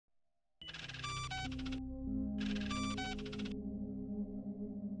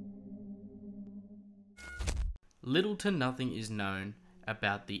little to nothing is known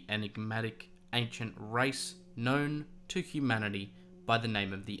about the enigmatic ancient race known to humanity by the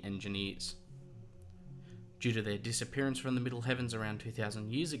name of the Engineers. Due to their disappearance from the Middle Heavens around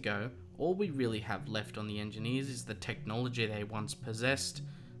 2,000 years ago, all we really have left on the Engineers is the technology they once possessed,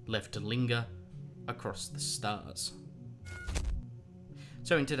 left to linger across the stars.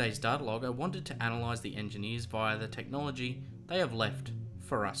 So in today's data log, I wanted to analyse the Engineers via the technology they have left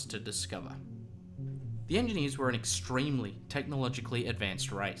for us to discover. The Engineers were an extremely technologically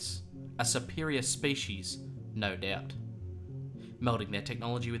advanced race, a superior species, no doubt, melding their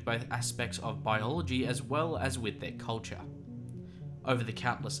technology with both aspects of biology as well as with their culture. Over the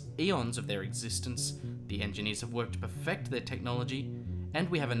countless eons of their existence, the Engineers have worked to perfect their technology, and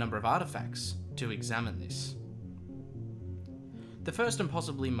we have a number of artifacts to examine this. The first and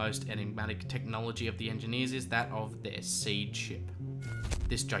possibly most enigmatic technology of the Engineers is that of their seed ship.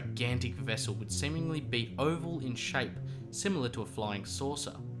 This gigantic vessel would seemingly be oval in shape, similar to a flying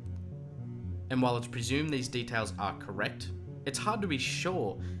saucer. And while it's presumed these details are correct, it's hard to be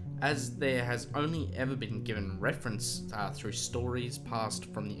sure, as there has only ever been given reference through stories passed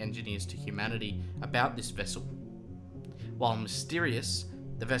from the Engineers to humanity about this vessel. While mysterious,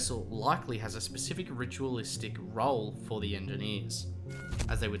 the vessel likely has a specific ritualistic role for the Engineers,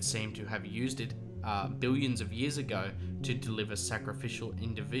 as they would seem to have used it billions of years ago to deliver sacrificial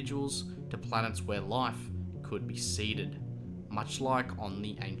individuals to planets where life could be seeded, much like on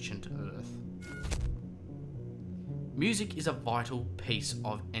the ancient Earth. Music is a vital piece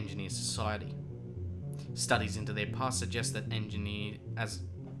of Engineer society. Studies into their past suggest that the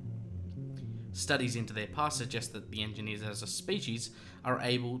Engineers as a species are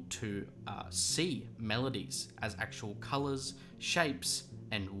able to see melodies as actual colours, shapes,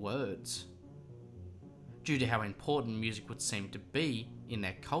 and words. Due to how important music would seem to be in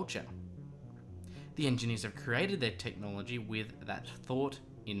their culture, the Engineers have created their technology with that thought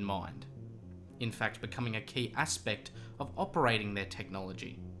in mind, in fact becoming a key aspect of operating their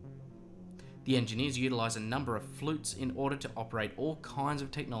technology. The Engineers utilise a number of flutes in order to operate all kinds of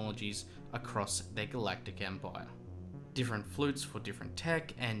technologies across their galactic empire. Different flutes for different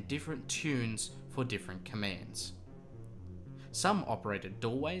tech and different tunes for different commands. Some operated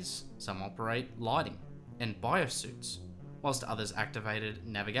doorways, some operate lighting and biosuits, whilst others activated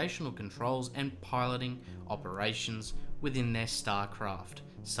navigational controls and piloting operations within their starcraft,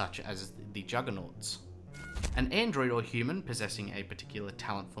 such as the Juggernauts. An android or human possessing a particular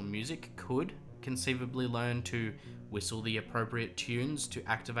talent for music could conceivably learn to whistle the appropriate tunes to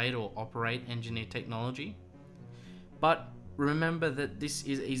activate or operate Engineer technology. But remember that this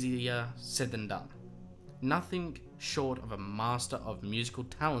is easier said than done. Nothing short of a master of musical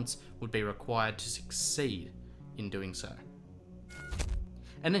talents would be required to succeed in doing so.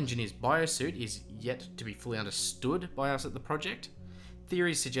 An Engineer's biosuit is yet to be fully understood by us at the project.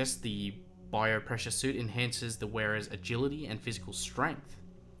 Theories suggest the biopressure suit enhances the wearer's agility and physical strength.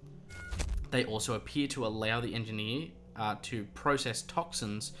 They also appear to allow the Engineer to process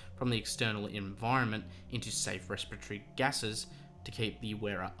toxins from the external environment into safe respiratory gases to keep the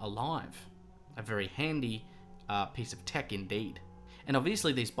wearer alive. A very handy piece of tech indeed. And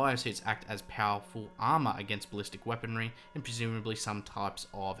obviously these biosuits act as powerful armour against ballistic weaponry and presumably some types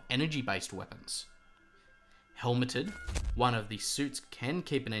of energy-based weapons. Helmeted, one of the suits can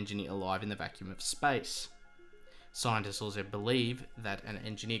keep an Engineer alive in the vacuum of space. Scientists also believe that an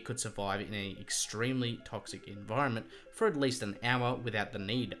Engineer could survive in an extremely toxic environment for at least an hour without the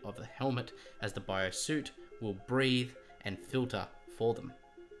need of the helmet, as the biosuit will breathe and filter for them.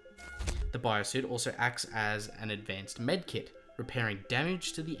 The biosuit also acts as an advanced medkit, repairing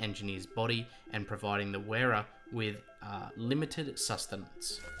damage to the Engineer's body and providing the wearer with limited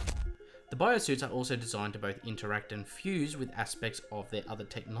sustenance. The biosuits are also designed to both interact and fuse with aspects of their other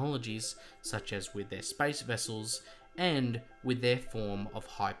technologies, such as with their space vessels and with their form of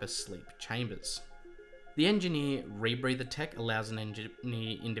hypersleep chambers. The Engineer rebreather tech allows an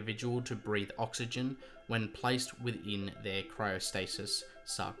Engineer individual to breathe oxygen when placed within their cryostasis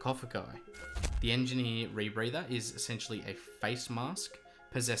sarcophagi. The Engineer rebreather is essentially a face mask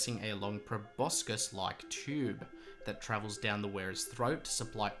possessing a long proboscis-like tube that travels down the wearer's throat to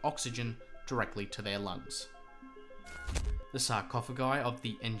supply oxygen directly to their lungs. The sarcophagi of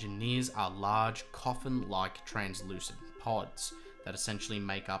the Engineers are large, coffin-like translucent pods that essentially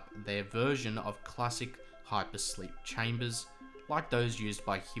make up their version of classic hypersleep chambers, like those used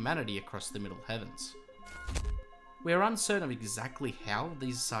by humanity across the Middle Heavens. We are uncertain of exactly how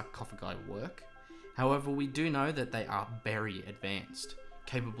these sarcophagi work, however we do know that they are very advanced,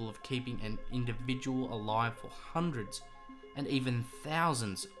 capable of keeping an individual alive for hundreds and even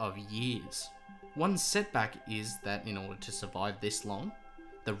thousands of years. One setback is that in order to survive this long,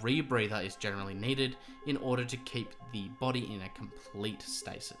 the rebreather is generally needed in order to keep the body in a complete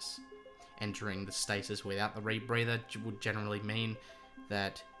stasis. Entering the stasis without the rebreather would generally mean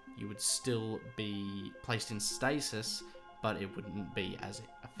that you would still be placed in stasis, but it wouldn't be as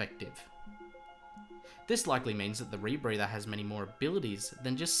effective. This likely means that the rebreather has many more abilities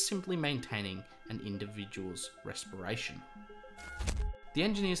than just simply maintaining an individual's respiration. The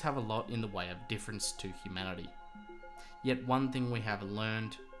engineers have a lot in the way of difference to humanity. Yet one thing we have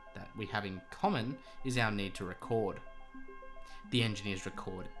learned that we have in common is our need to record. The engineers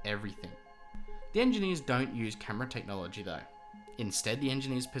record everything. The engineers don't use camera technology though. Instead, the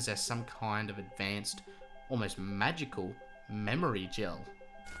engineers possess some kind of advanced, almost magical, memory gel.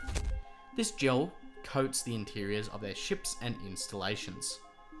 This gel coats the interiors of their ships and installations.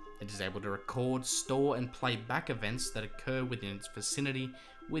 It is able to record, store, and play back events that occur within its vicinity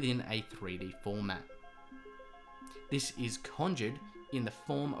within a 3D format. This is conjured in the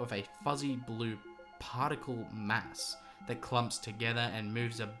form of a fuzzy blue particle mass that clumps together and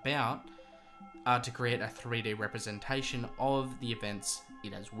moves about to create a 3D representation of the events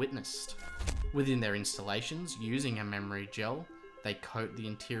it has witnessed. Within their installations, using a memory gel, they coat the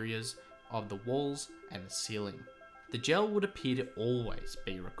interiors of the walls and the ceiling. The gel would appear to always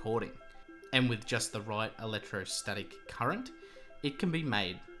be recording, and with just the right electrostatic current, it can be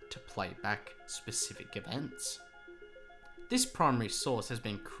made to play back specific events. This primary source has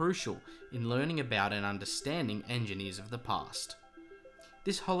been crucial in learning about and understanding engineers of the past.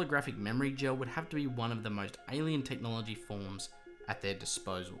 This holographic memory gel would have to be one of the most alien technology forms at their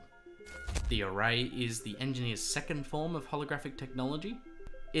disposal. The array is the engineer's second form of holographic technology.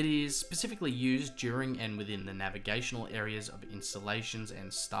 It is specifically used during and within the navigational areas of installations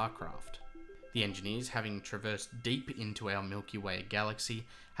and starcraft. The engineers, having traversed deep into our Milky Way galaxy,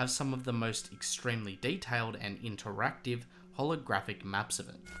 have some of the most extremely detailed and interactive holographic maps of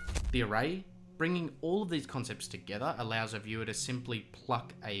it. The array, bringing all of these concepts together, allows a viewer to simply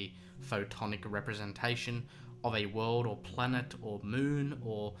pluck a photonic representation of a world or planet or moon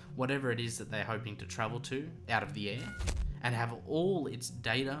or whatever it is that they're hoping to travel to out of the air, and have all its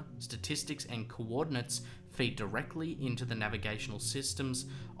data, statistics, and coordinates feed directly into the navigational systems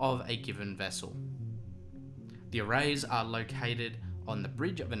of a given vessel. The arrays are located on the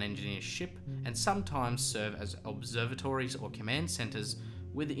bridge of an engineer's ship and sometimes serve as observatories or command centers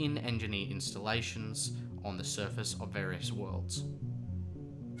within engineer installations on the surface of various worlds.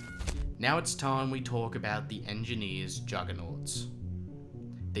 Now it's time we talk about the engineer's juggernauts.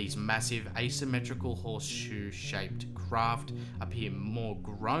 These massive asymmetrical horseshoe-shaped craft appear more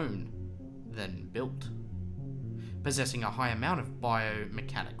grown than built, possessing a high amount of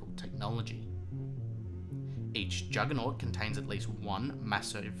biomechanical technology. Each juggernaut contains at least one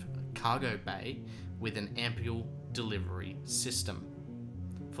massive cargo bay with an ample delivery system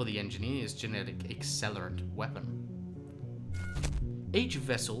for the engineer's genetic accelerant weapon. Each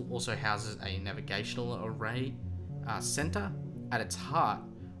vessel also houses a navigational array center at its heart,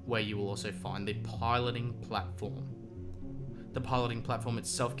 where you will also find the piloting platform. The piloting platform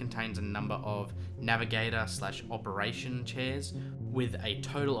itself contains a number of navigator/operation chairs with a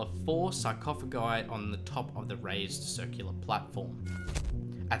total of 4 sarcophagi on the top of the raised circular platform.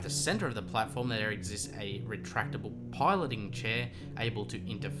 At the center of the platform there exists a retractable piloting chair able to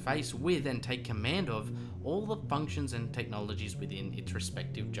interface with and take command of all the functions and technologies within its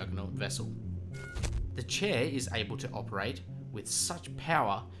respective juggernaut vessel. The chair is able to operate with such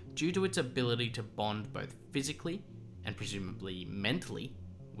power due to its ability to bond both physically and presumably mentally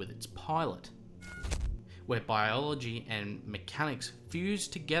with its pilot, where biology and mechanics fuse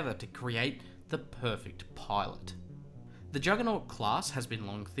together to create the perfect pilot. The Juggernaut class has been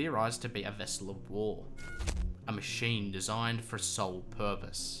long theorized to be a vessel of war, a machine designed for a sole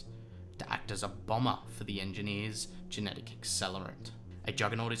purpose, to act as a bomber for the engineer's genetic accelerant. A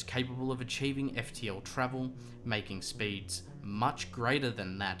Juggernaut is capable of achieving FTL travel, making speeds much greater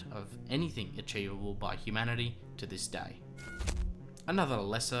than that of anything achievable by humanity to this day. Another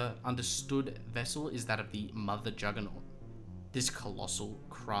lesser understood vessel is that of the Mother Juggernaut. This colossal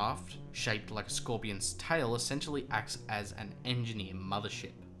craft, shaped like a scorpion's tail, essentially acts as an engineer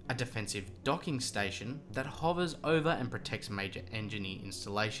mothership, a defensive docking station that hovers over and protects major engineer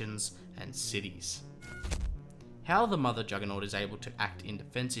installations and cities. How the Mother Juggernaut is able to act in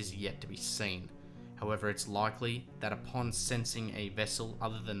defense is yet to be seen. However, it's likely that upon sensing a vessel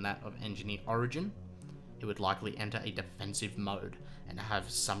other than that of engineer origin, it would likely enter a defensive mode and have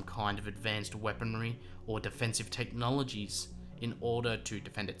some kind of advanced weaponry or defensive technologies in order to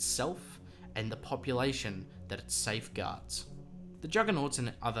defend itself and the population that it safeguards. The Juggernauts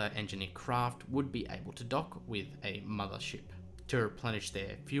and other engineered craft would be able to dock with a mothership to replenish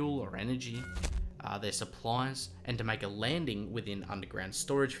their fuel or energy, their supplies, and to make a landing within underground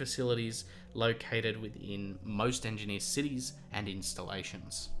storage facilities located within most engineer cities and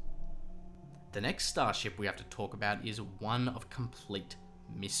installations. The next starship we have to talk about is one of complete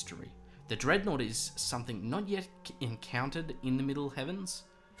mystery. The Dreadnought is something not yet encountered in the Middle Heavens.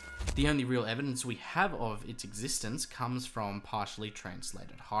 The only real evidence we have of its existence comes from partially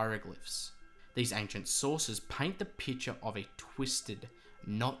translated hieroglyphs. These ancient sources paint the picture of a twisted,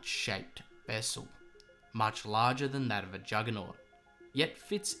 knot-shaped vessel, much larger than that of a juggernaut, yet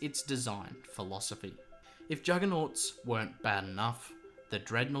fits its design philosophy. If juggernauts weren't bad enough, the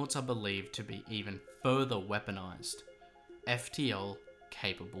dreadnoughts are believed to be even further weaponized,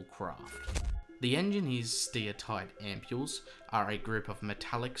 FTL-capable craft. The Engineer's steer-tight ampules are a group of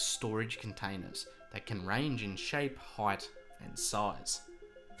metallic storage containers that can range in shape, height, and size.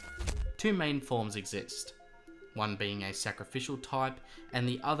 Two main forms exist, one being a sacrificial type and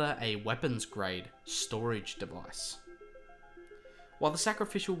the other a weapons-grade storage device. While the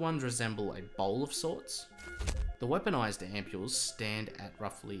sacrificial ones resemble a bowl of sorts, the weaponized ampules stand at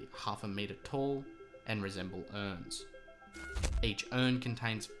roughly half a meter tall and resemble urns. Each urn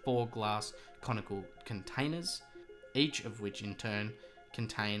contains 4 glass conical containers, each of which in turn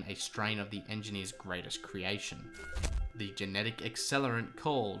contain a strain of the Engineer's greatest creation, the genetic accelerant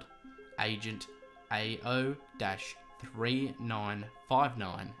called Agent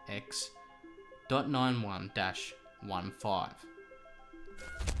AO-3959X.91-15.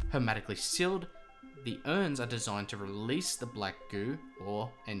 Hermetically sealed, the urns are designed to release the black goo,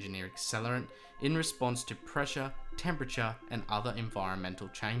 or engineer accelerant, in response to pressure, temperature, and other environmental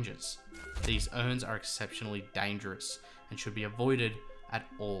changes. These urns are exceptionally dangerous and should be avoided at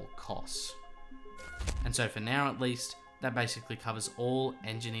all costs. And so for now at least, that basically covers all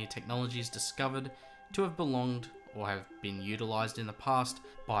engineer technologies discovered to have belonged or have been utilized in the past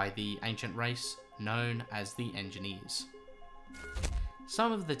by the ancient race known as the Engineers.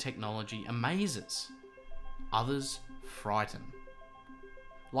 Some of the technology amazes, others frighten.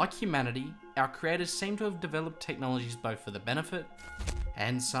 Like humanity, our creators seem to have developed technologies both for the benefit,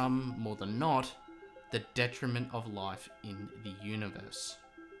 and some, more than not, the detriment of life in the universe.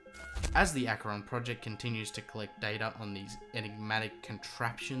 As the ACHERON Project continues to collect data on these enigmatic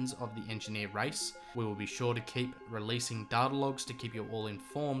contraptions of the engineer race, we will be sure to keep releasing data logs to keep you all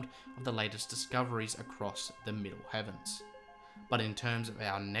informed of the latest discoveries across the Middle Heavens. But in terms of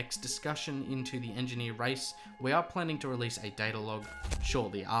our next discussion into the engineer race, we are planning to release a data log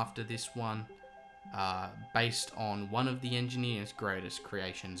shortly after this one, based on one of the engineer's greatest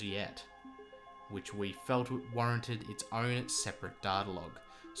creations yet, which we felt warranted its own separate data log.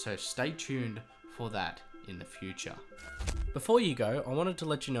 So stay tuned for that in the future. Before you go, I wanted to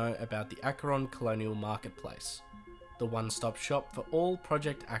let you know about the ACHERON Colonial Marketplace, the one-stop shop for all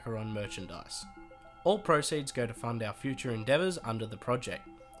Project ACHERON merchandise. All proceeds go to fund our future endeavours under the project,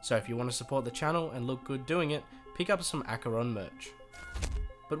 so if you want to support the channel and look good doing it, pick up some ACHERON merch.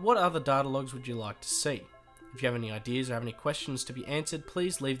 But what other data logs would you like to see? If you have any ideas or have any questions to be answered,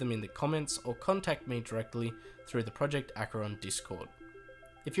 please leave them in the comments or contact me directly through the Project ACHERON Discord.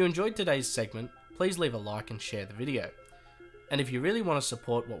 If you enjoyed today's segment, please leave a like and share the video. And if you really want to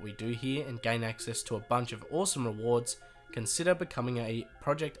support what we do here and gain access to a bunch of awesome rewards, consider becoming a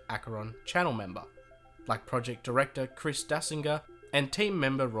Project ACHERON channel member, like Project Director Chris Dasinger and team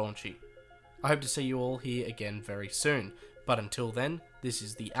member Raunchy. I hope to see you all here again very soon, but until then, this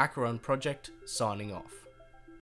is the ACHERON Project signing off.